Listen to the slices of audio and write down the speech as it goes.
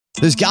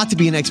There's got to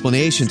be an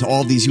explanation to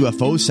all of these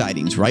UFO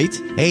sightings, right?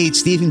 Hey,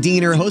 it's Stephen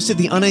Diener, host of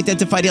the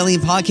Unidentified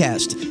Alien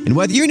Podcast. And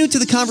whether you're new to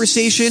the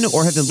conversation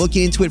or have been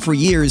looking into it for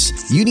years,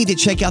 you need to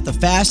check out the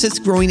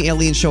fastest growing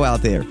alien show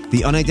out there,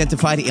 the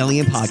Unidentified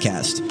Alien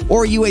Podcast,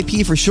 or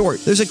UAP for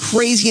short. There's a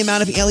crazy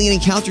amount of alien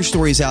encounter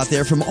stories out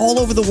there from all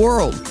over the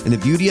world. And the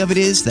beauty of it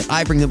is that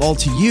I bring them all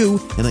to you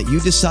and let you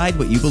decide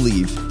what you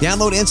believe.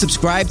 Download and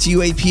subscribe to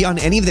UAP on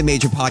any of the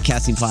major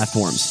podcasting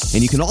platforms.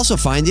 And you can also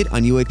find it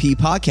on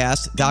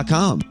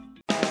UAPpodcast.com.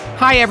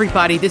 Hi,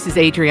 everybody. This is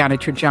Adriana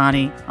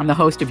Trajani. I'm the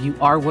host of You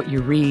Are What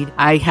You Read.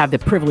 I have the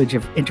privilege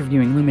of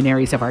interviewing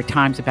luminaries of our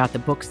times about the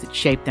books that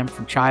shaped them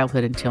from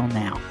childhood until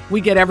now.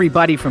 We get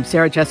everybody from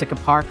Sarah Jessica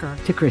Parker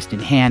to Kristen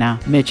Hanna,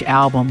 Mitch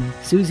Albom,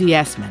 Susie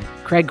Essman,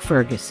 Craig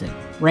Ferguson,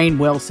 Rainn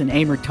Wilson,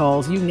 Amor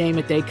Tolls, you name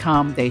it, they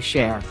come, they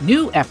share.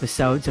 New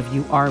episodes of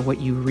You Are What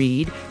You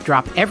Read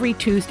drop every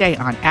Tuesday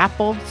on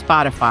Apple,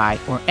 Spotify,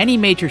 or any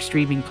major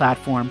streaming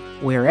platform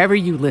wherever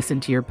you listen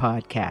to your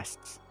podcasts.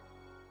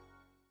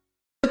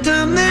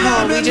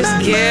 Oh, we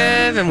just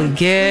give and we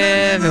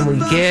give and we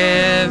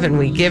give and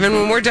we give. And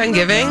when we're done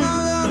giving,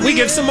 we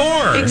give some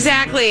more.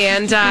 Exactly.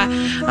 And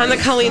on the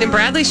Colleen and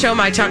Bradley Show,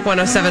 My Talk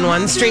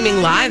 1071,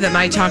 streaming live at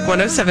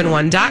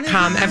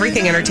MyTalk1071.com,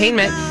 Everything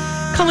Entertainment.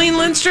 Colleen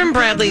Lindstrom,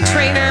 Bradley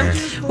Trainer.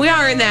 We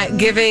are in that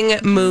giving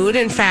mood.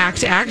 In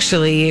fact,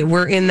 actually,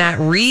 we're in that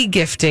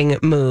re-gifting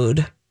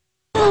mood.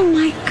 Oh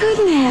my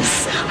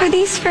goodness. Are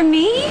these for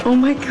me? Oh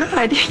my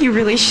God. You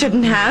really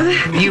shouldn't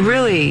have. You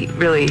really,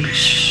 really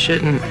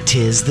shouldn't.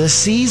 'Tis the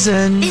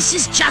season. This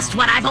is just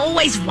what I've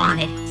always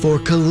wanted. For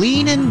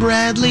Colleen and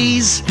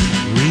Bradley's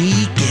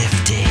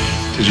re-gifting.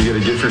 Did you get a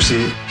gift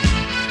receipt?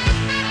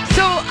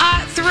 So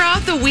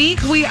throughout the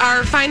week, we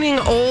are finding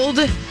old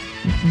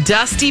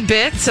dusty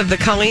bits of the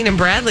Colleen and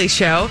Bradley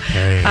Show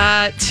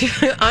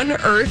to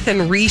unearth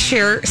and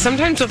reshare,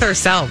 sometimes with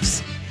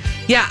ourselves.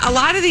 Yeah, a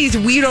lot of these,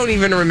 we don't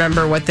even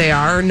remember what they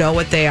are or know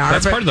what they are.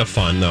 That's part of the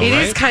fun, though, It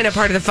right? is kind of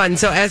part of the fun.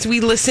 So as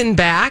we listen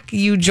back,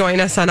 you join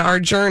us on our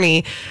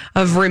journey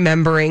of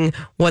remembering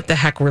what the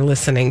heck we're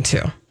listening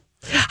to.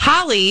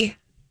 Holly,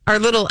 our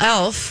little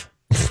elf,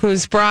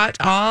 who's brought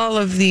all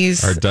of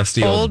these our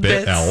dusty old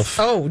bit bits. elf.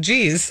 Oh,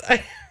 geez.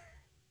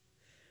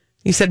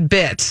 You said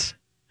bit.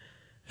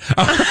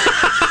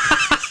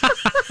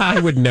 I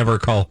would never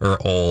call her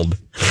old.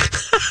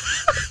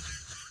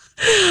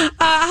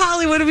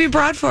 Holly, what have you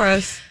brought for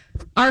us?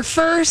 Our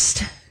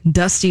first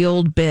dusty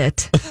old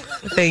bit.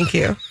 Thank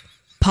you.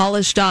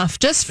 Polished off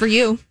just for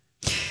you.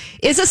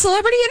 Is a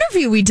celebrity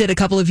interview we did a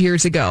couple of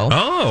years ago.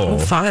 Oh,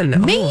 fun.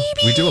 Maybe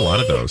we do a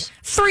lot of those.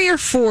 3 or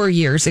 4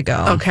 years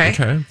ago.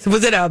 Okay. So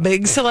was it a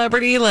big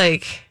celebrity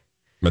like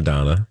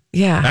Madonna?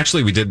 Yeah.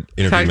 Actually, we did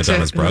interview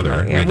Madonna's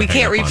brother. Yeah. We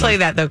can't replay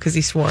that, though, because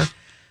he swore.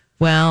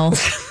 Well,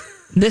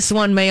 this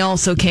one may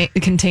also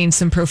contain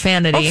some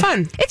profanity. Oh,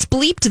 fun. It's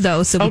bleeped,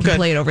 though, so we can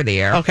play it over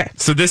the air. Okay.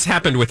 So this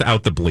happened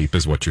without the bleep,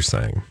 is what you're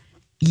saying?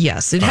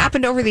 Yes, it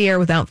happened over the air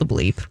without the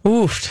bleep.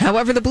 Oof.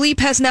 However, the bleep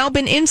has now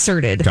been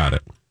inserted. Got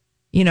it.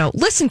 You know,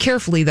 listen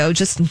carefully, though,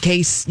 just in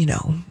case, you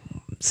know,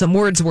 some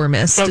words were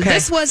missed. Okay.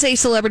 This was a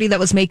celebrity that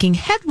was making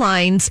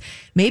headlines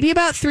maybe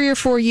about 3 or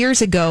 4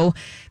 years ago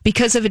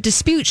because of a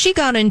dispute she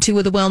got into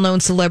with a well-known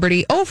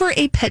celebrity over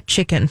a pet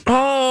chicken.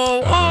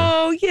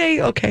 Oh,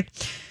 yay. Okay.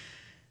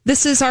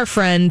 This is our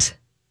friend,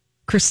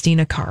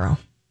 Christina Caro.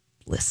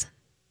 Listen.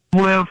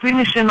 We're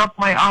finishing up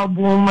my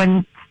album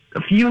and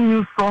a few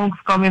new songs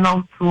coming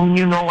out soon.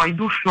 You know, I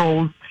do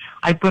shows.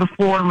 I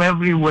perform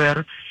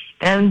everywhere.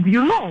 And,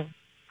 you know,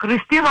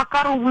 Christina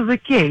Caro with a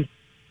K.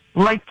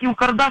 Like Kim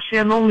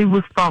Kardashian, only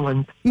with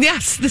talent.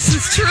 Yes, this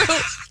is true.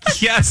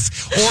 Yes.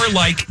 Or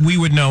like we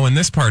would know in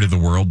this part of the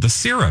world, the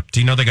syrup. Do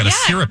you know they got a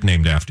syrup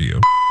named after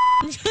you?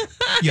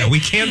 Yeah, we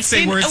can't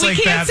say words like that.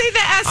 We can't say the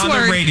S on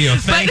word. On the radio.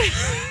 But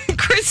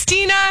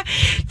Christina,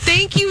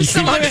 thank you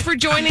so much for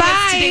joining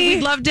us today.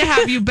 We'd love to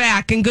have you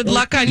back, and good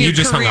luck on your career. You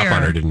just hung up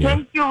on her, didn't you?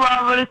 Thank you,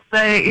 Robert.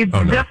 It's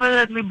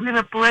definitely been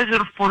a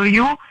pleasure for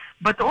you.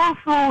 But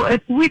also,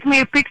 tweet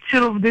me a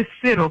picture of this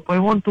syrup. I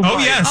want to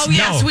buy it.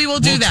 Yes, we will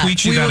do that.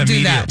 Tweet you we that will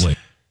do that. immediately.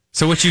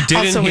 So what you did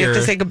also, in we here...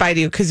 have to say goodbye to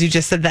you because you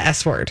just said the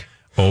S word.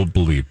 Oh,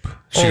 bleep.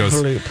 She goes,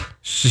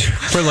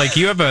 bleep. We're like,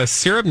 you have a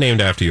syrup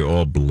named after you.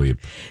 Oh, bleep.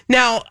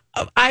 Now,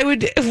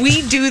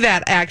 we do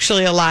that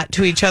actually a lot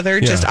to each other,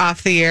 just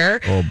off the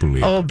air. Oh,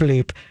 bleep. Oh,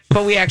 bleep.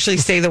 But we actually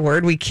say the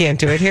word. We can't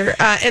do it here.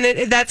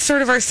 And that's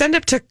sort of our send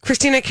up to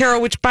Christina Caro,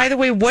 which, by the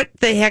way, what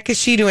the heck is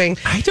she doing?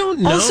 I don't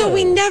know. Also,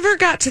 we never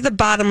got to the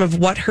bottom of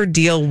what her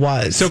deal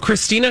was. So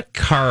Christina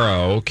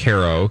Caro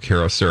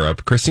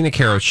Syrup, Christina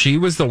Caro, she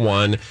was the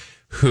one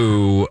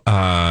who...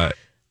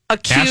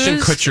 accused Ashton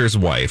Kutcher's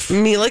wife,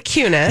 Mila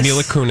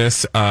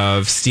Kunis,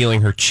 of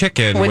stealing her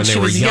chicken when she they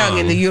were was young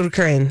in the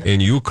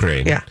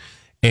Ukraine. Yeah.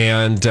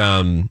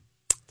 And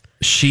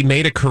she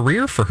made a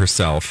career for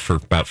herself for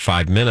about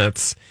 5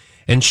 minutes.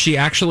 And she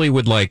actually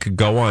would like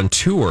go on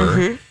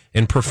tour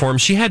and perform.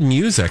 She had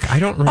music. I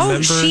don't remember.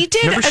 Oh, she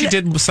did. Remember she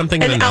did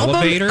something in an album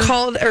elevator?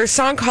 a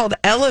song called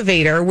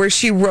Elevator, where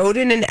she rode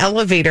in an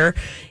elevator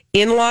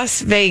in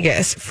Las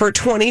Vegas for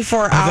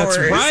 24 hours.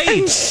 That's right.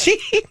 And she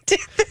did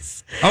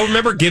this. Oh,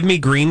 remember Give Me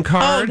Green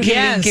Card? Oh,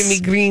 give me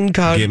green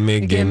card. Give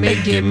me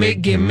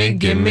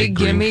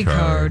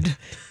card.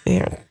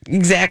 Yeah,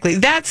 exactly.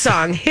 That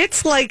song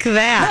hits like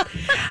that.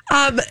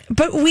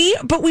 But we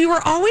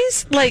were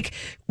always like,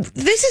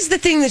 this is the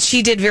thing that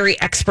she did very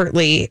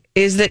expertly,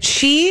 is that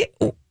she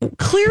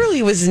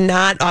clearly was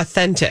not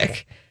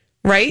authentic,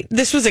 right?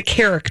 This was a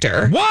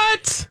character.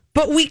 What?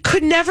 But we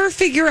could never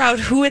figure out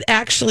who it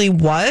actually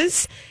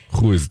was.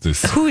 Who is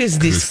this? Who is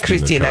this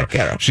Christina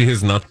Aguilera? She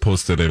has not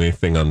posted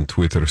anything on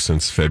Twitter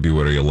since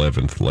February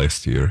 11th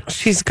last year.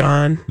 She's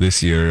gone.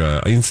 This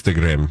year,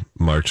 Instagram,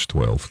 March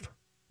 12th.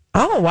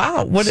 Oh,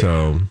 wow.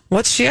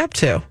 What's she up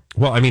to?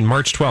 Well, I mean,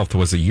 March 12th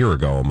was a year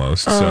ago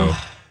almost, so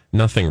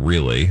nothing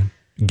really.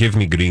 Give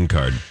me green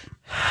card.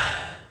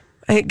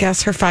 I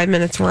guess her 5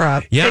 minutes were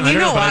up. Yeah, and you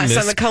know us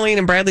on the Colleen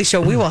and Bradley show,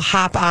 we will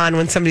hop on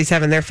when somebody's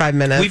having their 5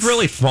 minutes. We've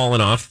really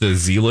fallen off the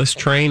Z-list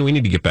train. We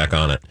need to get back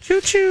on it.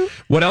 Choo-choo.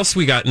 What else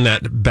we got in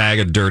that bag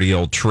of dirty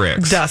old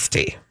tricks?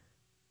 Dusty.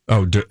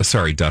 Oh,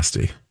 sorry,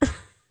 Dusty.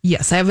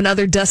 Yes, I have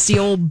another dusty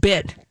old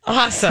bit.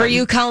 Awesome. For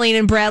you, Colleen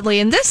and Bradley.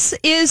 And this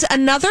is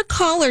another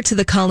caller to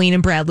the Colleen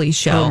and Bradley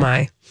show. Oh,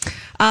 my.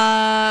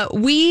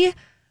 We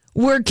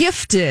were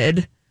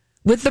gifted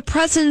with the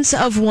presence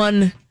of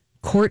one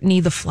Courtney,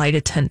 the flight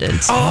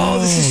attendant. Oh,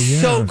 this is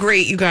so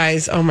great, you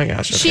guys. Oh, my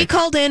gosh. Okay. She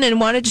called in and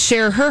wanted to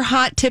share her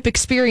hot tip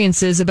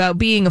experiences about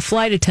being a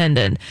flight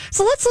attendant.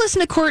 So let's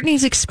listen to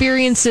Courtney's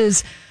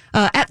experiences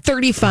at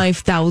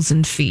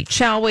 35,000 feet,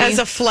 shall we? As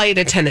a flight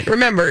attendant.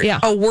 Remember,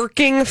 a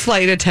working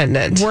flight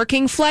attendant.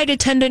 Working flight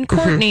attendant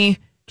Courtney.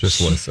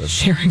 Just listen.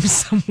 Sharing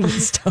some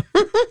wisdom.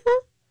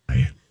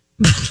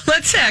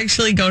 Let's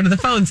actually go to the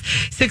phones.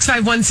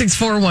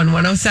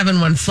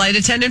 651-641-1071. Flight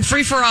attendant,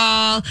 free for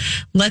all.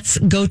 Let's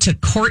go to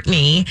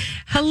Courtney.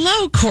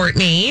 Hello,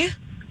 Courtney.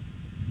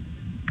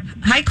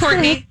 Hi,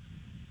 Courtney.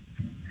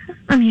 Hello.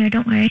 I'm here,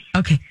 don't worry.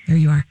 Okay, there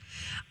you are.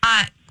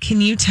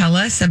 Can you tell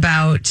us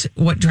about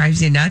what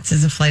drives you nuts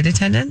as a flight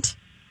attendant?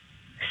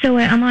 So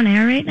wait, I'm on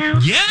air right now?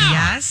 Yeah.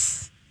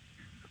 Yes.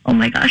 Oh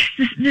my gosh.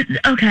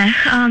 Okay.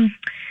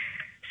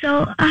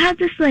 So I had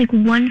this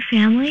one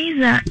family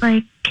that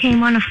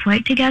came on a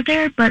flight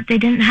together, but they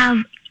didn't have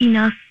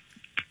enough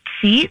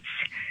seats.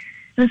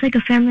 It was a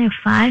family of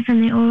 5,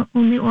 and they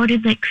only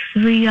ordered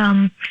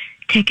 3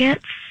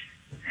 tickets.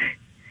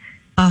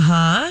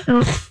 Uh-huh.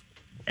 So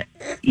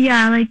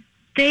yeah,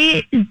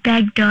 they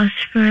begged us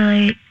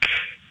for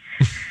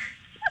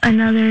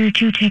another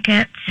 2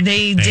 tickets.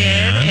 They did,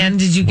 and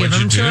did you give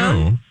them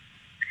to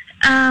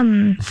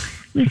them?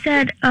 We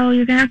said,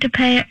 you're going to have to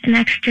pay an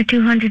extra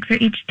 $200 for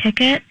each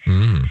ticket.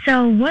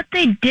 So what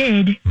they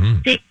did,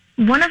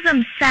 one of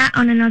them sat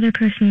on another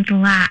person's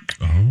lap.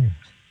 Oh,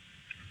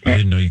 I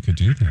didn't know you could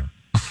do that.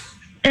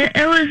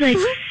 It was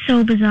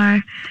so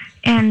bizarre.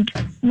 And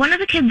one of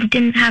the kids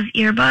didn't have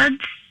earbuds.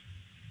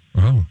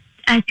 Oh.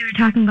 As you were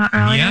talking about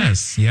earlier.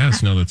 Yes.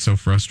 No, that's so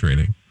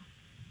frustrating.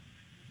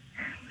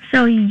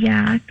 So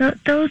yeah,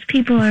 those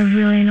people are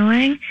really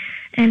annoying.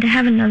 And to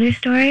have another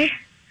story.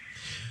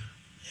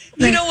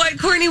 You know what,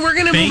 Courtney? We're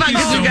going to move on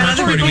because we've got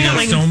other people We have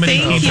calling. so many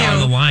Thank people you. on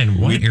the line.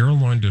 What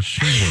airline does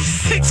she work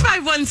for?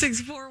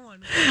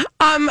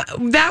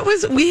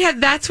 651-641.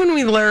 That's when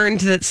we learned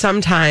that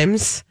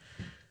sometimes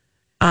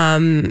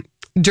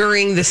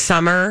during the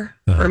summer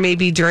or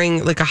maybe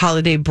during a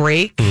holiday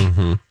break,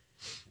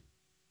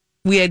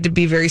 we had to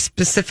be very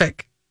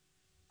specific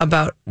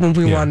about when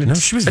we wanted No,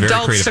 she was very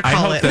adults creative. to I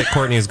call hope it. that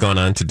Courtney has gone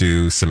on to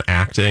do some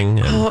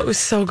acting. And It was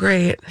so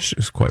great. she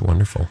was quite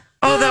wonderful.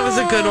 Oh, that was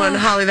a good one,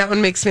 Holly. That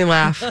one makes me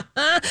laugh.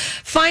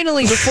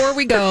 Finally, before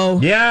we go,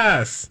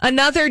 Yes.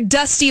 another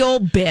dusty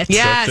old bit.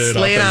 Yes,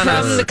 lay it on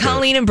From us. the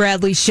Colleen and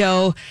Bradley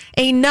show.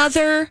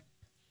 Another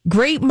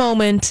great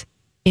moment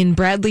in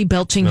Bradley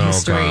belching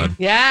history. God.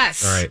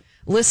 Yes. All right.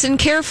 Listen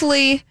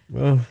carefully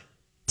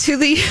to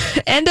the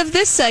end of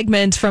this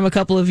segment from a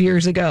couple of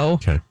years ago.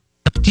 Okay.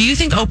 Do you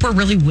think Oprah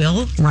really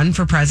will run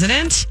for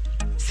president?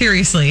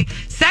 Seriously.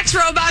 Sex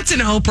robots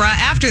and Oprah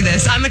after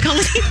this on the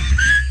Colleen.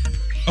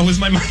 Oh, is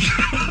my mic?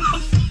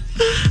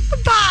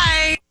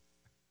 Bye.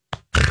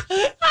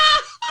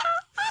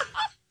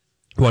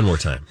 One more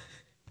time.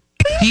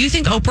 Do you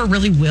think Oprah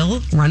really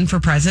will run for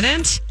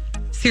president?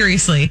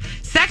 Seriously.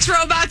 Sex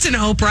robots and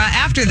Oprah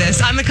after this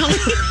on the Colleen.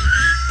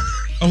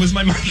 Oh, is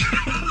my mic?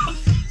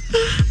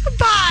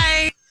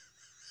 Bye.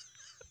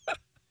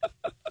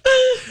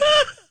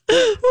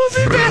 We'll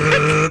be back.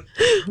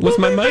 Was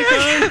my mic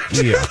on?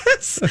 Yeah.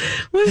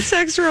 With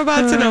sex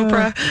robots and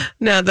Oprah.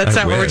 No, that's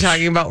not what we're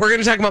talking about. We're going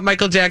to talk about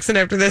Michael Jackson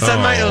after this on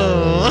my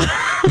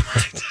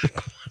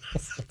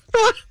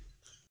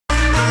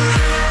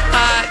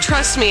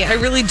trust me, I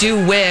really do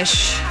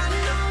wish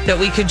that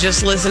we could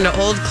just listen to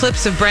old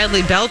clips of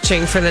Bradley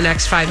belching for the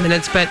next 5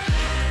 minutes, but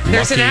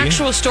there's an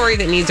actual story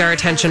that needs our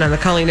attention on the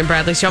Colleen and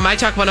Bradley Show. My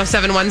Talk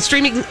 1071,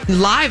 streaming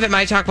live at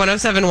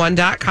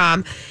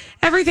mytalk1071.com.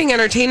 Everything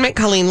Entertainment,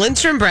 Colleen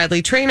Lindstrom,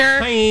 Bradley Trainer.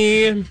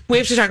 Hi. We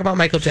have to talk about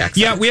Michael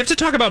Jackson. Yeah, we have to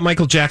talk about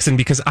Michael Jackson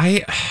because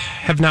I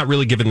have not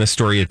really given this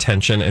story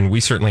attention, and we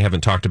certainly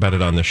haven't talked about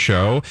it on the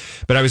show.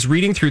 But I was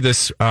reading through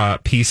this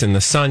piece in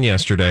The Sun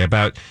yesterday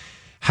about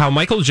how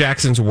Michael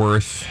Jackson's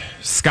worth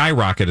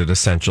skyrocketed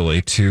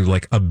essentially to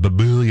like $1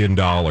 billion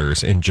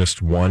in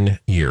just 1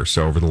 year.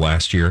 So over the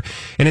last year.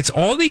 And it's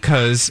all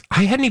because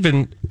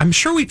I'm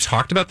sure we've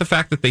talked about the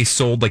fact that they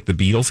sold like the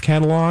Beatles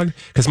catalog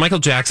because Michael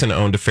Jackson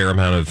owned a fair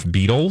amount of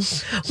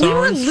Beatles songs. We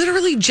were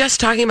literally just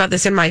talking about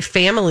this in my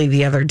family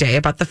the other day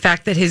about the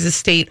fact that his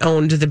estate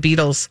owned the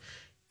Beatles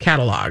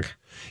catalog.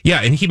 Yeah.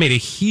 And he made a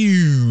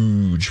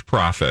huge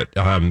profit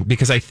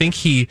because I think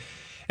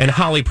and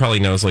Holly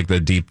probably knows like the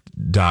deep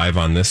dive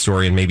on this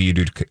story, and maybe you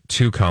do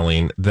too,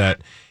 Colleen,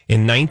 that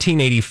in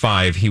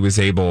 1985, he was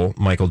able,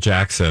 Michael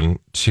Jackson,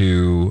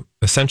 to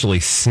essentially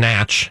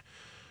snatch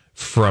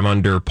from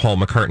under Paul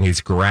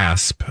McCartney's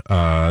grasp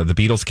the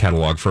Beatles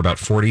catalog for about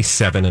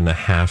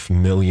 $47.5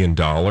 million,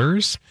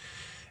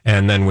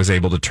 and then was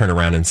able to turn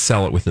around and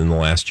sell it within the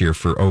last year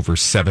for over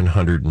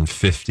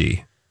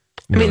 $750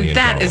 million. I mean,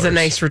 that is a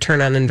nice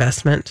return on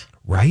investment.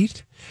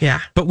 Right?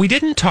 Yeah. But we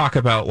didn't talk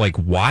about like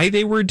why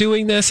they were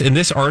doing this. And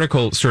this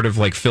article sort of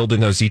like filled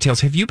in those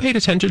details. Have you paid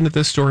attention to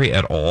this story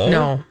at all?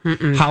 No.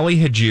 Holly,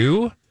 had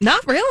you?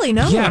 Not really,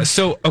 no. Yeah.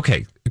 So,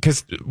 okay.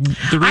 Because the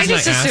reason I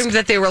just assumed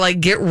that they were like,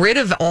 get rid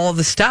of all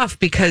the stuff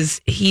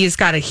because he has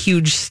got a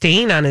huge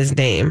stain on his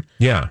name.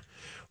 Yeah.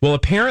 Well,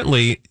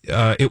 apparently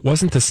it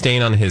wasn't the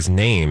stain on his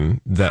name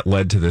that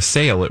led to the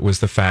sale. It was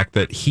the fact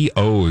that he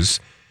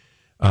owes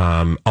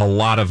a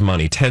lot of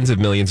money, tens of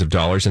millions of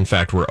dollars, in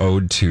fact, were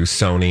owed to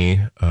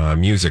Sony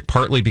Music,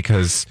 partly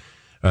because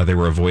they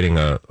were avoiding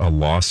a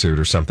lawsuit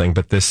or something.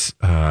 But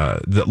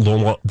the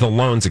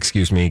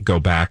loans, go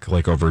back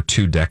like over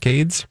 2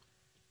 decades.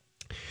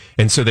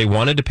 And so they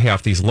wanted to pay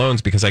off these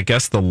loans because I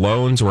guess the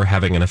loans were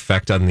having an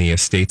effect on the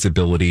estate's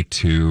ability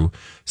to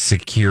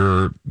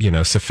secure,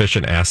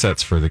 sufficient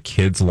assets for the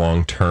kids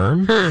long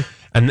term.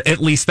 And at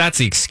least that's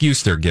the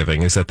excuse they're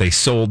giving, is that they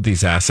sold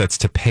these assets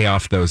to pay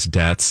off those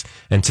debts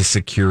and to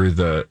secure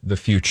the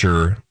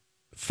future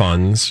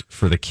funds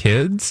for the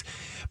kids.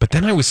 But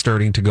then I was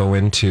starting to go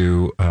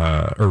into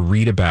or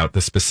read about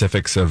the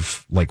specifics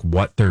of like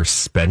what they're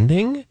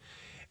spending.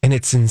 And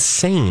it's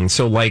insane.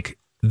 So like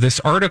this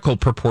article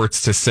purports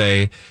to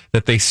say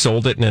that they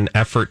sold it in an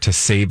effort to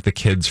save the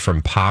kids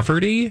from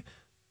poverty.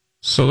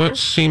 So that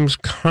seems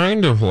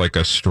kind of like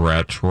a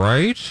stretch,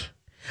 right?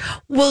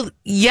 Well,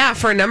 yeah,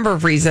 for a number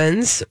of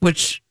reasons,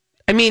 which,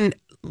 I mean,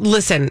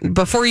 listen,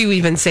 before you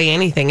even say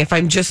anything, if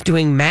I'm just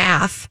doing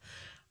math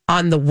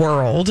on the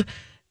world,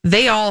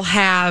 they all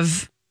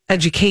have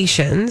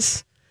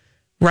educations,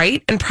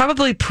 right? And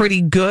probably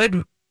pretty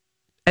good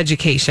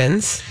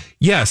educations.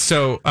 Yeah,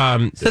 so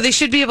they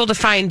should be able to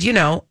find,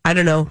 I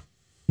don't know,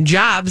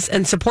 jobs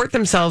and support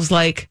themselves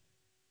like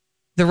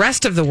the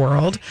rest of the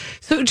world.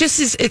 So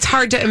it's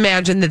hard to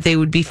imagine that they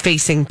would be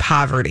facing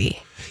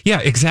poverty. Yeah,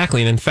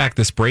 exactly. And in fact,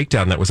 this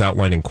breakdown that was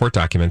outlined in court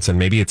documents, and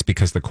maybe it's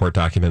because the court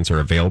documents are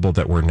available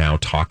that we're now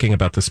talking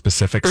about the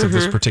specifics of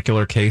this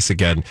particular case.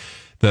 Again,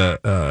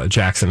 the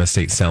Jackson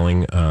estate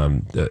selling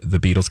the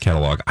Beatles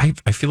catalog.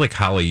 I feel like,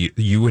 Holly,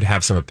 you would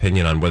have some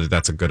opinion on whether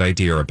that's a good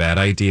idea or a bad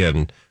idea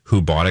and who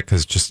bought it,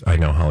 because I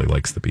know Holly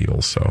likes the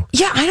Beatles. So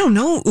yeah, I don't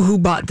know who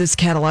bought this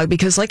catalog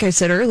because, like I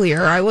said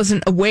earlier, I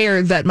wasn't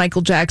aware that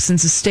Michael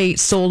Jackson's estate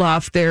sold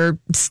off their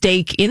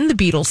stake in the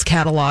Beatles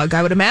catalog.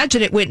 I would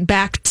imagine it went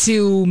back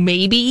to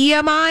maybe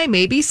EMI,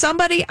 maybe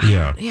somebody.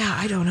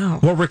 I don't know.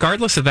 Well,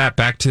 regardless of that,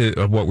 back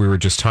to what we were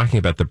just talking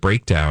about, the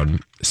breakdown.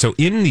 So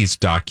in these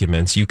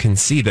documents, you can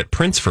see that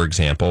Prince, for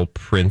example,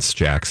 Prince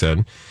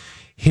Jackson,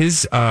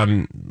 his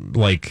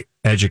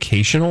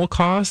educational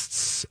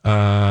costs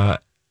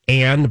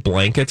and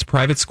Blanket's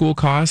private school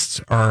costs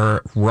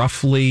are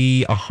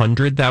roughly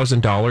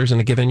 $100,000 in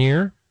a given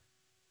year.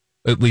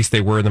 At least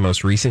they were in the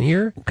most recent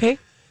year. Okay.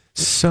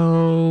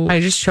 So I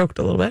just choked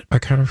a little bit. I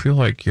kind of feel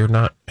like you're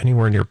not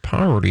anywhere near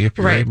poverty if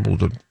you're able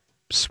to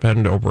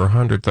spend over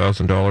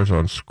 $100,000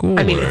 on school.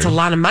 I mean, it's a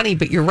lot of money,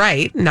 but you're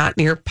right, not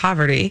near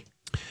poverty.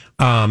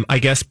 I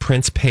guess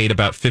Prince paid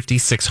about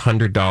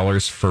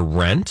 $5,600 for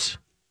rent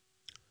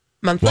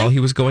monthly while he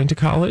was going to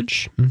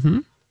college. Mm-hmm.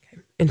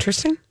 Okay.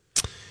 Interesting.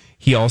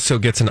 He also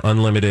gets an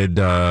unlimited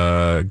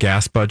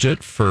gas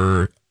budget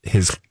for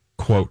his,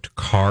 quote,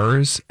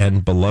 cars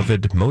and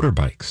beloved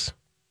motorbikes.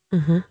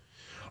 Mm-hmm.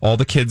 All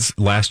the kids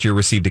last year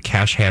received a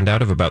cash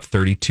handout of about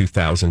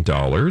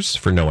 $32,000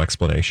 for no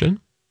explanation.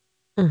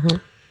 Mm-hmm.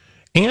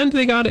 And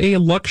they got a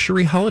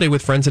luxury holiday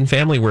with friends and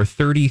family where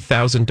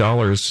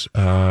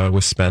 $30,000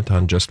 was spent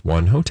on just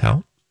one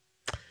hotel.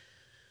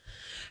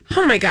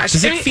 Oh my gosh.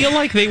 Does it feel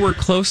like they were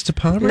close to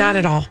poverty? Not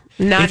at all.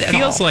 It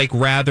feels like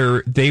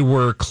rather they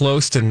were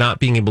close to not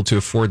being able to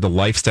afford the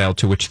lifestyle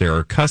to which they're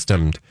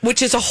accustomed.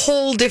 Which is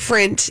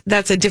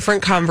that's a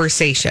different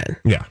conversation.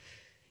 Yeah.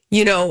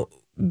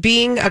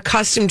 Being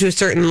accustomed to a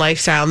certain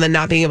lifestyle and then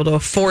not being able to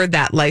afford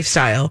that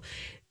lifestyle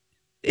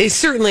is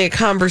certainly a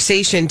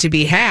conversation to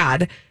be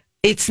had.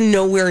 it's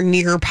nowhere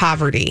near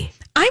poverty.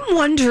 I'm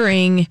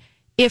wondering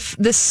if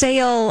the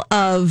sale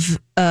of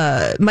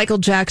Michael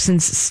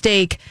Jackson's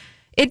stake,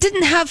 it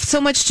didn't have so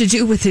much to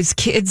do with his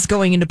kids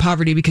going into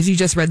poverty, because you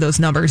just read those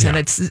numbers and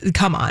it's,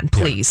 come on,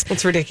 please.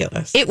 It's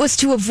ridiculous. It was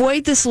to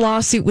avoid this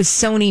lawsuit with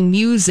Sony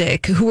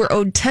Music, who were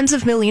owed tens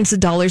of millions of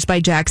dollars by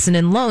Jackson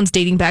in loans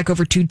dating back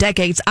over 2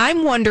 decades.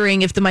 I'm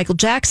wondering if the Michael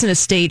Jackson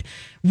estate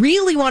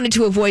really wanted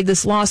to avoid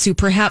this lawsuit,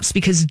 perhaps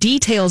because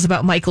details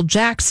about Michael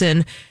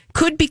Jackson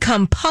could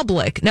become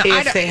public. Now,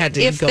 if they had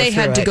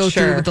to go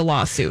through with the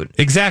lawsuit.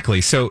 Exactly.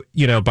 So,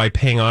 by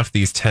paying off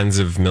these tens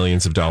of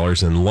millions of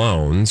dollars in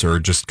loans, or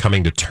just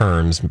coming to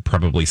terms,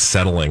 probably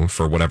settling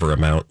for whatever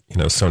amount,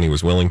 Sony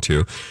was willing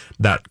to,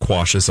 that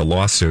quashes a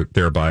lawsuit,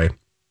 thereby,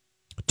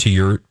 to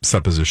your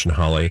supposition,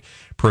 Holly,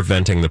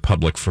 preventing the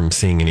public from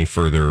seeing any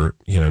further,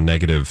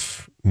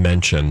 negative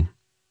mention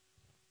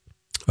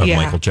of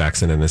Michael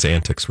Jackson and his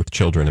antics with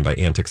children. And by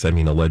antics, I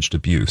mean alleged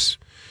abuse.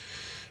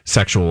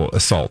 Sexual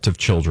assault of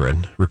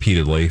children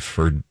repeatedly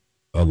for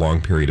a long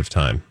period of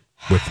time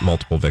with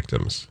multiple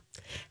victims.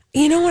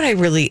 You know what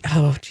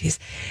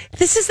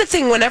this is the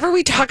thing. Whenever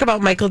we talk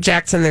about Michael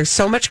Jackson, there's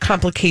so much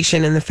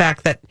complication in the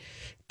fact that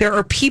there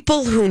are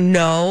people who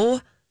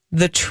know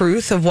the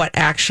truth of what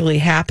actually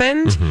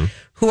happened,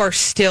 who are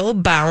still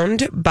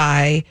bound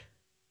by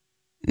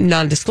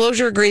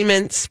non-disclosure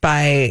agreements,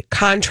 by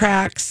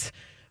contracts,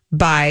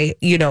 by,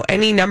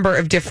 any number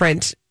of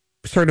different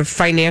sort of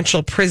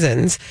financial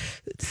prisons,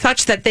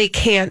 such that they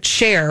can't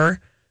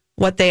share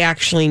what they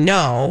actually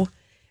know.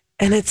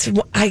 And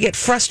I get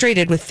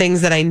frustrated with things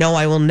that I know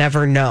I will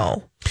never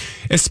know.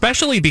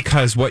 Especially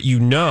because what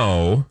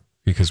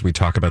because we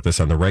talk about this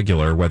on the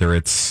regular, whether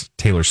it's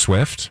Taylor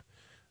Swift,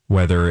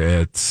 whether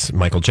it's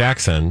Michael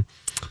Jackson,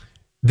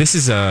 this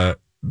is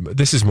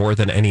more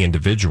than any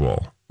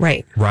individual.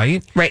 Right.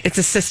 Right? Right. It's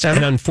a system.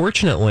 And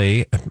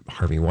unfortunately,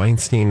 Harvey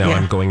Weinstein, now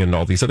I'm going into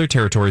all these other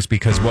territories,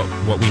 because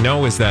what we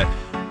know is that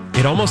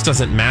it almost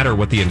doesn't matter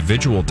what the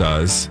individual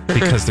does,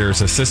 because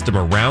there's a system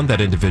around that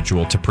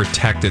individual to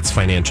protect its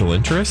financial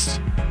interests,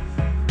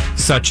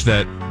 such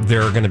that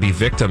there are going to be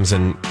victims,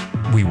 and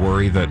we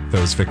worry that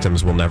those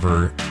victims will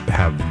never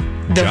have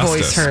their justice.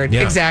 Voice heard.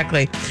 Yeah.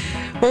 Exactly.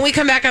 When we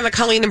come back on the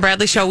Colleen and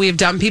Bradley Show, we have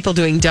dumb people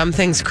doing dumb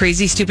things,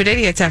 crazy, stupid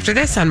idiots, after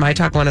this on My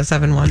Talk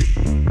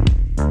 107.1.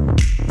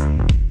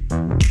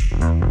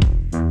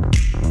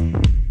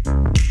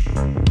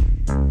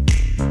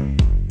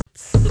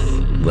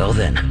 Well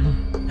then,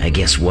 I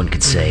guess one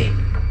could say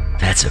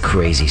that's a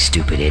crazy,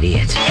 stupid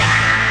idiot.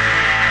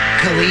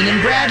 Colleen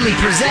and Bradley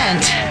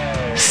present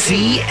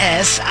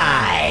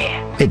CSI.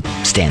 It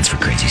stands for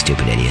Crazy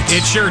Stupid Idiots.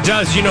 It sure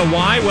does. You know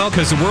why? Well,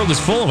 because the world is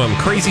full of them.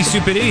 Crazy,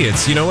 stupid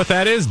idiots. You know what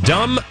that is?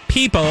 Dumb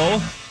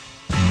people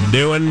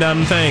doing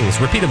dumb things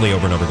repeatedly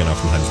over and over again,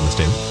 oftentimes in this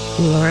day.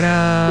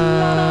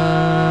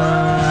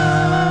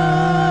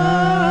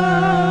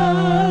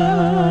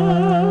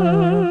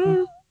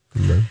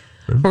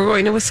 We're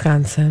going to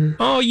Wisconsin.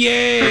 Oh,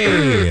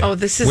 yay. Oh,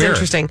 this is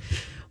interesting.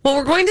 Well,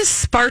 we're going to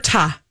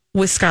Sparta,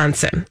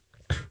 Wisconsin.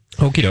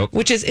 Okie doke.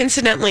 Which is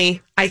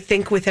incidentally, I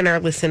think, within our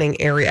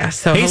listening area.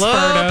 So hey, hello,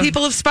 Sparta.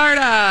 People of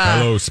Sparta.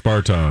 Hello,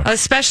 Sparta.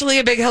 Especially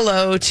a big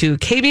hello to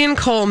Kabian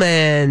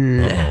Coleman.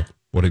 Uh-oh.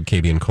 What did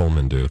Kabian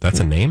Coleman do? That's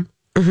a name?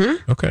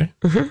 Mm-hmm. Okay.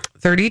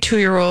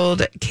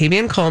 32-year-old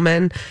Kabian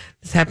Coleman.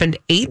 This happened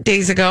 8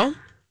 days ago.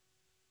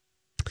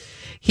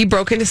 He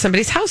broke into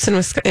somebody's house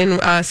in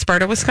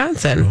Sparta,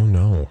 Wisconsin. Oh,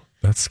 no.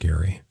 That's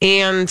scary.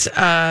 And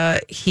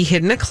he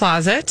hid in a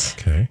closet.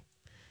 Okay.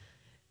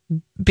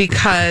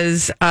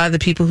 Because the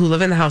people who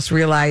live in the house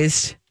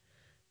realized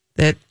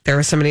that there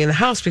was somebody in the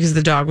house because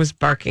the dog was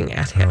barking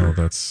at him. Oh,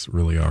 that's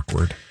really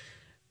awkward.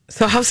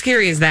 So how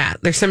scary is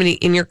that? There's somebody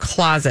in your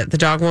closet. The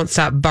dog won't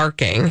stop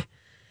barking.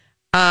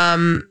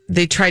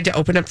 They tried to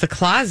open up the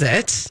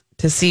closet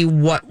to see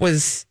what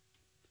was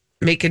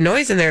making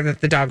noise in there that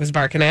the dog was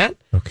barking at.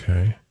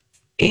 Okay.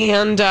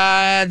 And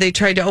they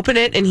tried to open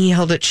it, and he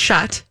held it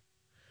shut.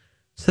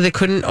 So they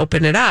couldn't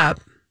open it up.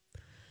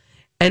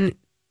 And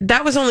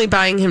that was only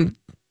buying him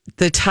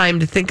the time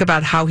to think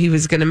about how he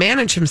was going to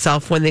manage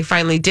himself when they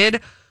finally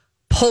did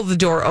pull the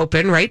door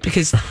open, right?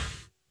 Because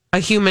a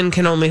human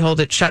can only hold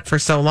it shut for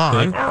so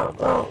long.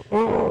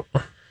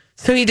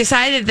 So he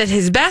decided that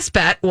his best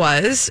bet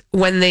was,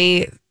 when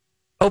they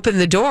opened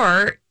the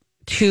door,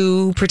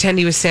 to pretend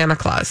he was Santa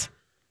Claus.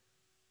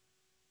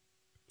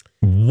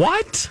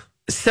 What?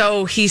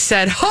 So he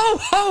said, ho,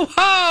 ho,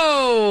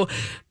 ho,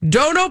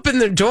 don't open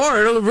the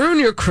door. It'll ruin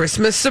your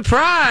Christmas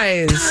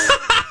surprise.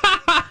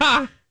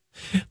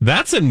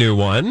 That's a new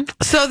one.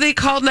 So they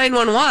called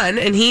 911,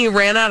 and he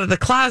ran out of the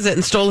closet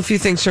and stole a few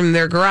things from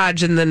their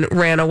garage and then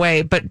ran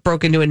away, but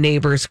broke into a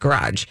neighbor's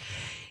garage.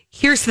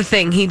 Here's the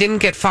thing. He didn't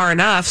get far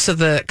enough, so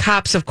the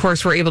cops, of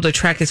course, were able to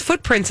track his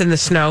footprints in the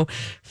snow,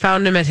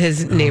 found him at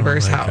his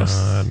neighbor's house.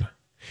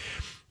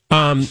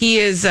 God. He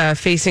is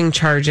facing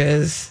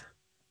charges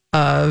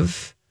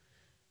of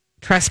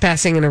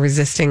trespassing and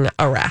resisting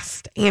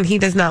arrest. And he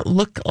does not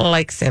look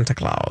like Santa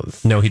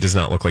Claus. No, he does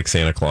not look like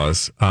Santa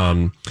Claus.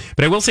 But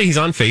I will say he's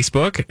on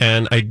Facebook,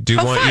 and I do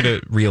want you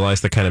to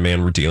realize the kind of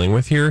man we're dealing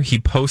with here. He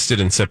posted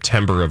in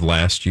September of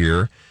last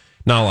year.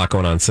 Not a lot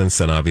going on since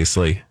then,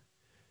 obviously.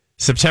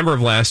 September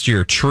of last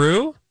year,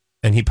 true.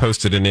 And he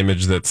posted an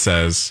image that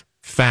says,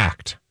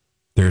 fact,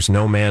 there's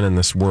no man in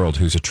this world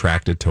who's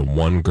attracted to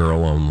one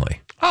girl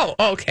only. Oh,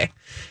 okay.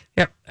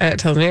 Yep. It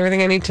tells me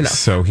everything I need to know.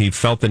 So he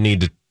felt the need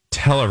to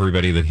tell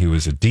everybody that he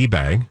was a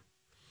D-bag.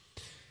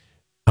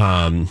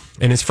 And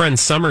his friend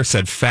Summer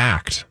said,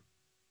 fact,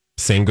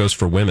 same goes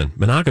for women.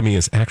 Monogamy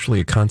is actually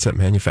a concept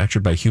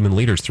manufactured by human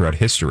leaders throughout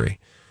history.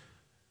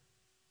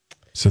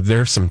 So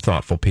there's some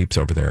thoughtful peeps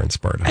over there in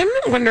Sparta. I'm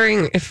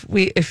wondering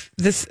if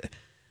this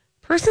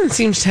person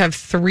seems to have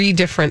 3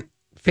 different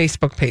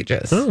Facebook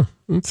pages. Oh,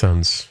 that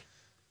sounds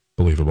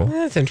believable.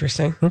 That's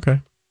interesting.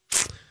 Okay.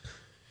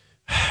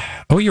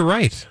 Oh, you're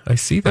right. I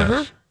see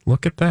that.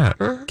 Look at that.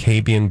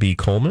 KB&B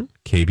Coleman,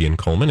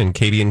 KB&Coleman, and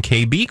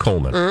KB&KB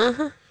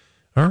Coleman.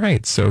 All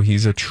right. So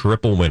he's a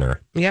triple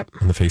winner. Yep.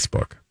 On the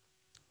Facebook.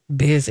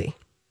 Busy.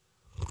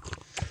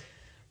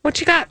 What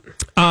you got?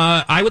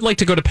 I would like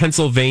to go to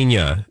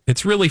Pennsylvania.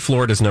 It's really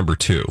Florida's number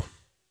 2,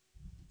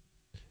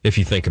 if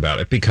you think about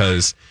it,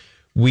 because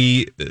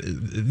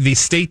the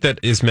state that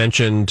is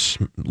mentioned,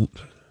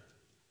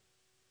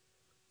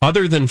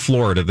 other than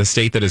Florida, the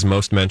state that is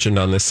most mentioned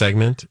on this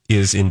segment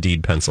is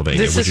indeed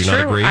Pennsylvania. This would is you true.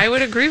 not agree? I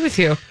would agree with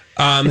you.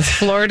 It's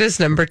Florida's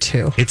number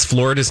 2. It's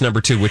Florida's number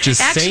 2, which is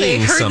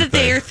saying I heard something. that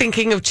they are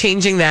thinking of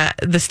changing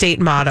the state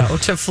motto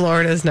to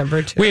Florida's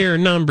number 2. We're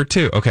number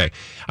 2. Okay.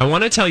 I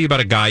want to tell you about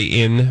a guy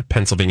in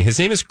Pennsylvania. His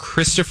name is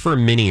Christopher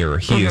Minier.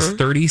 He is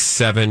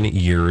 37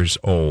 years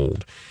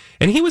old.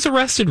 And he was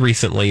arrested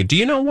recently. Do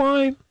you know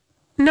why?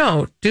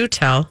 No, do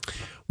tell.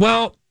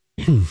 Well,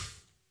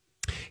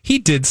 he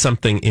did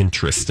something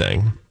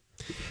interesting.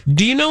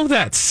 Do you know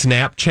that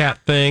Snapchat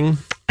thing?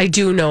 I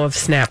do know of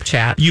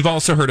Snapchat. You've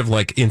also heard of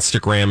like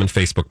Instagram and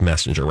Facebook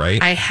Messenger, right?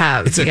 I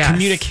have. It's a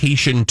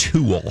communication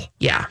tool.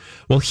 Yeah.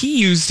 Well, he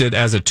used it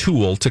as a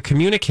tool to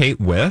communicate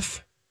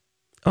with.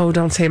 Oh,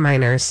 don't say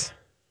minors.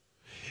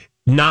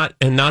 Not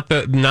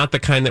the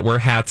kind that wear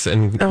hats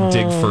and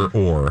dig for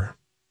ore.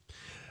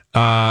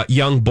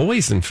 Young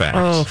boys, in fact.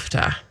 Oh,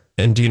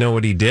 and do you know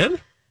what he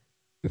did?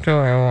 Do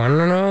I want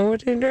to know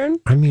what he did?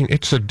 I mean,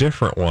 it's a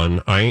different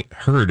one. I ain't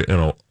heard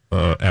in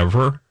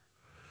ever.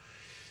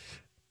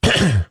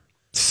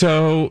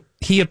 So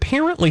he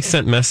apparently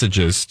sent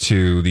messages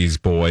to these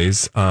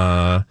boys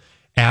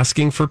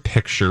asking for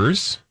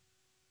pictures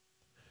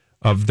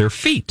of their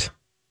feet.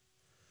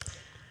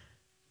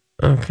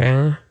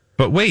 Okay.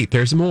 But wait,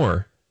 there's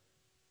more.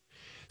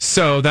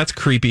 So that's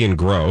creepy and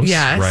gross,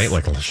 right?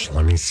 Like,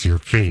 let me see your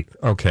feet.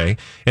 Okay.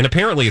 And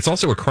apparently it's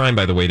also a crime,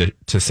 by the way,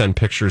 to send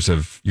pictures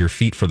of your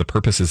feet for the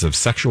purposes of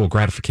sexual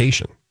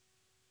gratification.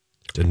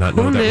 Did not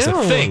know that was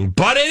a thing,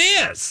 but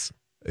it is.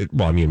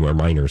 Well, I mean, where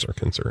minors are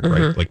concerned,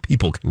 right? Like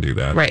people can do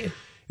that. Right.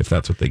 If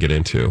that's what they get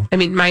into. I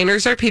mean,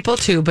 minors are people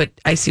too, but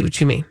I see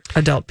what you mean.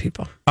 Adult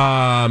people.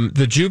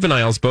 The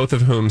juveniles, both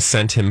of whom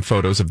sent him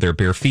photos of their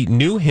bare feet,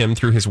 knew him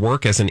through his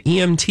work as an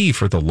EMT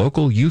for the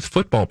local youth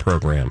football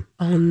program.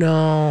 Oh,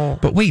 no.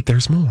 But wait,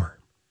 there's more.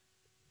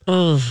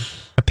 Ugh.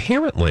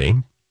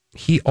 Apparently,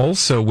 he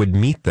also would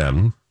meet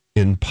them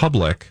in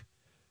public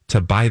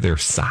to buy their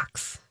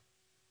socks.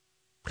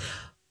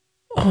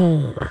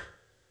 Oh.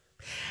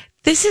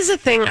 This is a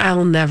thing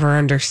I'll never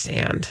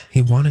understand.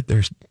 He wanted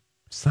their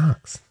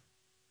socks.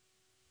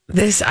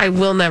 I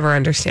will never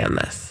understand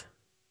this.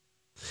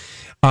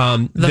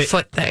 The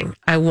foot thing.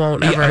 I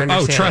won't ever understand.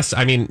 Oh, trust.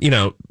 I mean,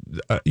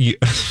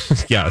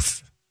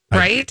 yes.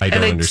 Right? I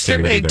don't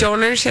understand it either. I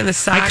don't understand the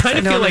socks. I kind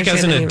of feel like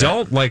as an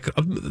adult, like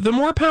the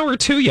more power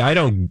to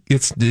you.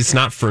 It's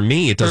not for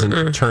me. It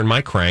doesn't turn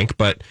my crank,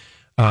 but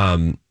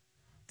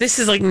this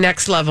is like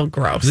next level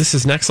gross. This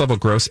is next level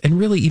gross. And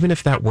really, even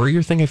if that were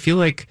your thing, I feel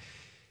like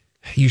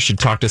you should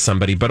talk to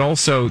somebody, but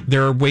also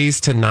there are ways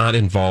to not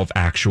involve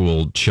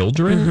actual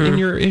children in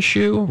your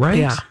issue, right?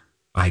 Yeah.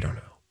 I don't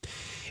know.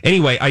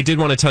 Anyway, I did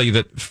want to tell you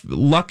that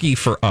lucky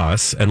for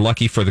us and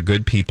lucky for the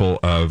good people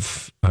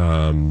of,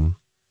 I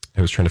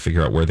was trying to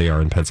figure out where they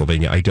are in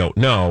Pennsylvania. I don't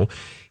know.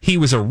 He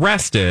was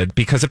arrested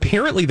because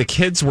apparently the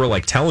kids were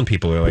like telling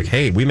people, they're like,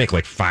 hey, we make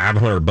like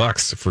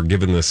 $500 for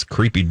giving this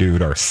creepy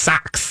dude our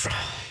socks.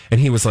 And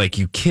he was like,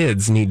 you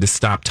kids need to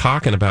stop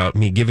talking about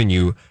me giving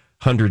you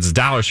hundreds of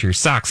dollars for your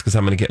socks because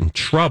I'm going to get in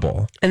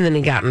trouble. And then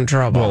he got in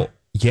trouble. Well,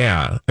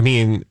 yeah. I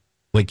mean,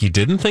 like you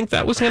didn't think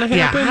that was going to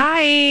happen? Yeah,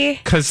 hi.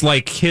 Because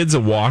like kids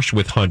awash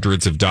with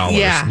hundreds of dollars.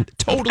 Yeah.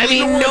 Totally I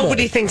mean, normal.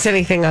 nobody thinks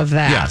anything of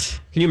that. Yeah.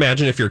 Can you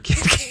imagine if your kid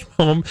came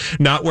home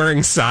not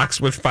wearing socks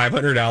with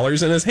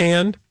 $500 in his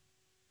hand?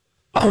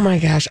 Oh my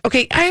gosh.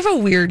 Okay, I have a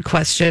weird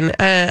question.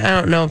 I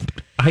don't know.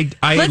 I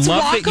Let's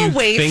love walk that you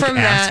away think from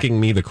that. asking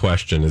me the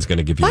question is going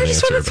to give you an I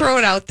just answer. want to throw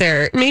it out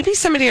there. Maybe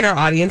somebody in our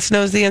audience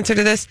knows the answer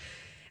to this.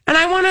 And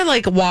I want to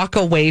like walk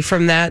away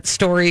from that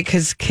story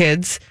because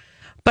kids,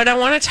 but I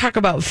want to talk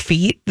about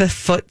feet, the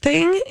foot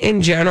thing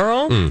in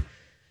general.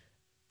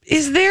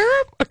 Is there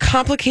a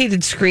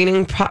complicated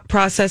screening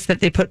process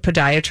that they put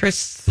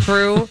podiatrists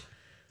through?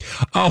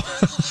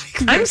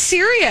 I'm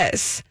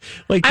serious.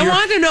 I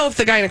want to know if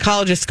the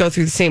gynecologists go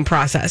through the same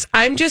process.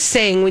 I'm just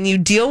saying, when you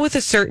deal with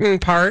a certain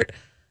part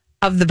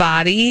of the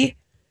body,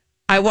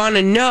 I want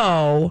to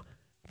know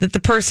that the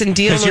person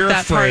dealing with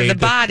that part of the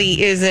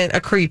body isn't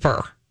a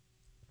creeper.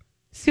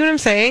 See what I'm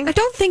saying? I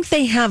don't think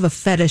they have a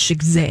fetish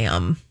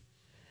exam.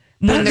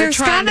 When there's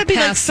got to be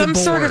like some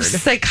sort of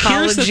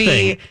psychology. Here's the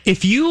thing.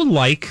 If you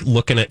like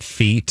looking at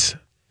feet,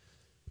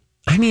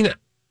 I mean,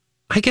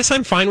 I guess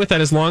I'm fine with that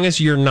as long as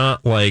you're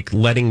not like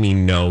letting me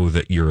know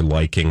that you're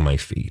liking my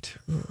feet.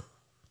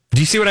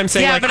 Do you see what I'm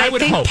saying? Yeah, like, but I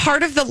would think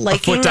part of the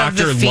liking a foot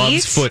doctor of the feet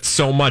loves foot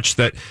so much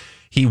that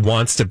he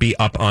wants to be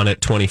up on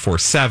it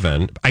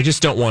 24/7. I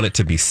just don't want it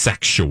to be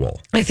sexual.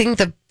 I think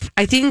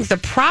the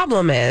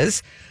problem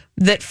is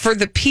that for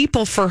the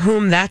people for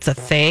whom that's a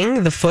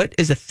thing, the foot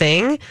is a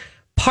thing.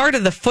 Part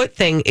of the foot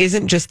thing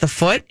isn't just the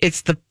foot;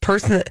 it's the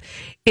person that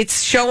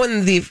it's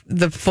showing the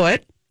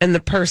foot and the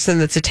person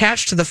that's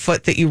attached to the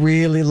foot that you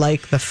really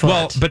like the foot.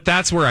 Well, but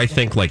that's where I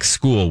think like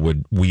school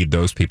would weed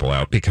those people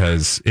out,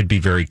 because it'd be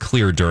very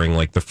clear during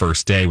like the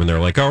first day when they're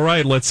like, all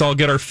right, let's all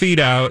get our feet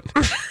out.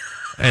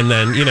 And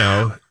then, you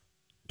know,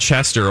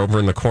 Chester over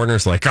in the corner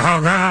is like,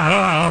 oh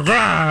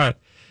God.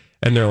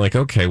 And they're like,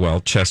 okay,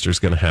 well, Chester's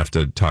going to have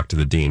to talk to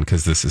the dean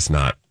because this is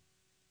not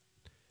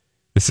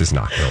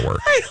going to work.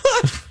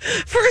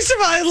 First of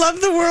all, I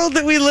love the world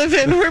that we live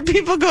in where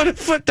people go to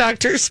foot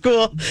doctor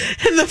school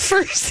and the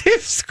first day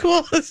of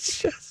school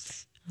is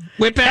just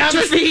whip out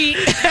your feet.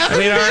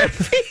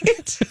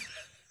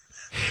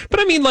 But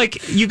I mean,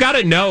 like, you got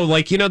to know,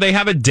 like, you know, they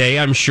have a day,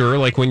 I'm sure,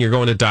 like when you're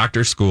going to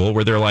doctor school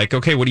where they're like,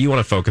 okay, what do you want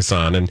to focus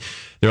on? And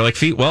they're like,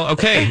 feet. Well,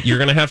 okay, you're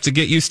going to have to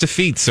get used to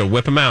feet. So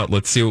whip them out.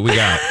 Let's see what we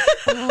got.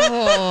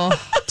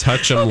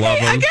 Touch them, love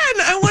them.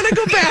 Again, I want to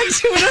go back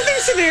to another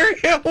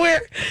scenario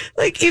where,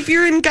 like, if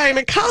you're in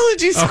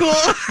gynecology school,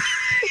 I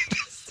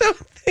just don't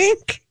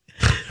think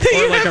that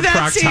you like have a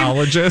that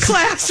proctologist. same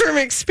classroom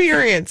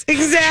experience.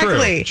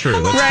 Exactly.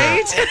 True.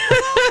 Right?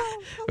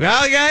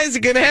 Well, guys,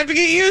 you're going to have to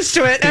get used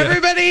to it.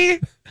 Everybody.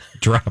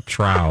 Drop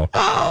trowel.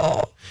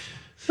 Oh,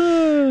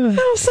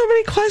 so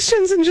many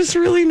questions and just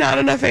really not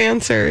enough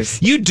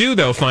answers. You do,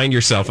 though, find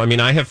yourself. I mean,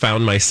 I have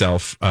found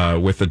myself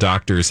with the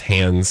doctor's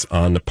hands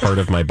on a part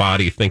of my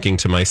body thinking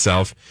to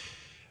myself,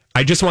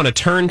 I just want to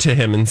turn to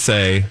him and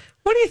say,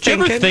 what do you think? Do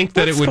you ever think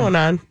that What's it would going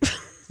on?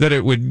 that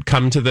it would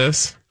come to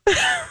this?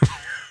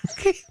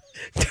 Okay.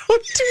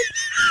 Don't do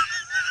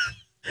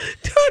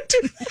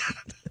that.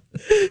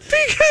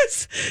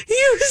 Because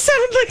you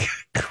sound like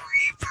a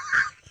creeper.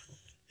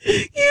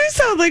 You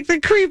sound like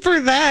the creeper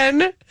then.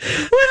 When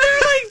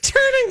they're like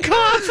turning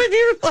cough and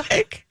you're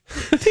like,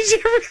 did you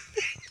ever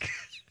think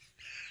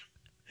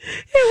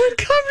it would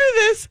come to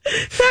this?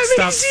 That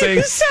makes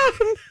you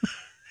sound...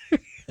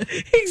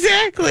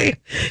 Exactly.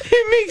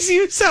 It makes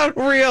you sound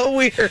real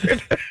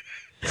weird.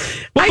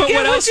 Well, but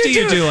what else do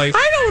you do? Like,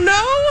 I don't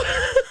know.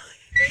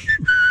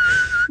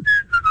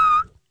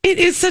 It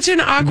is such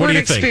an awkward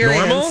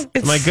experience. Normal?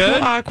 It's Am I good?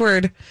 so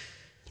awkward.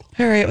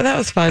 All right, well, that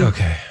was fun.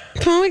 Okay.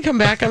 When we come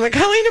back on the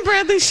Colleen and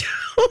Bradley Show,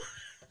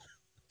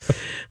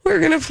 we're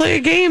going to play a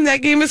game.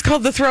 That game is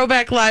called the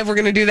Throwback Live. We're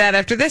going to do that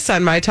after this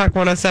on My Talk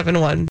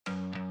 107.1.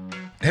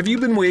 Have you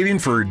been waiting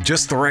for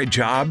just the right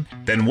job?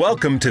 Then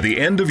welcome to the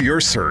end of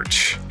your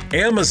search.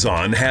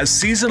 Amazon has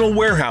seasonal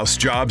warehouse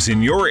jobs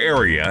in your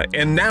area,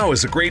 and now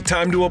is a great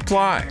time to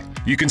apply.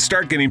 You can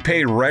start getting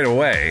paid right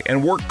away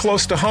and work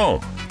close to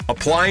home.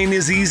 Applying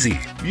is easy.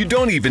 You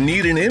don't even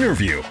need an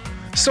interview.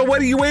 So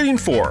what are you waiting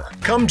for?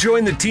 Come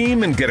join the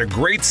team and get a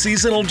great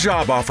seasonal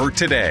job offer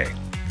today.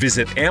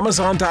 Visit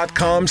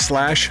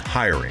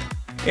Amazon.com/hiring.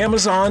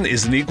 Amazon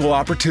is an equal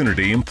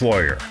opportunity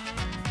employer.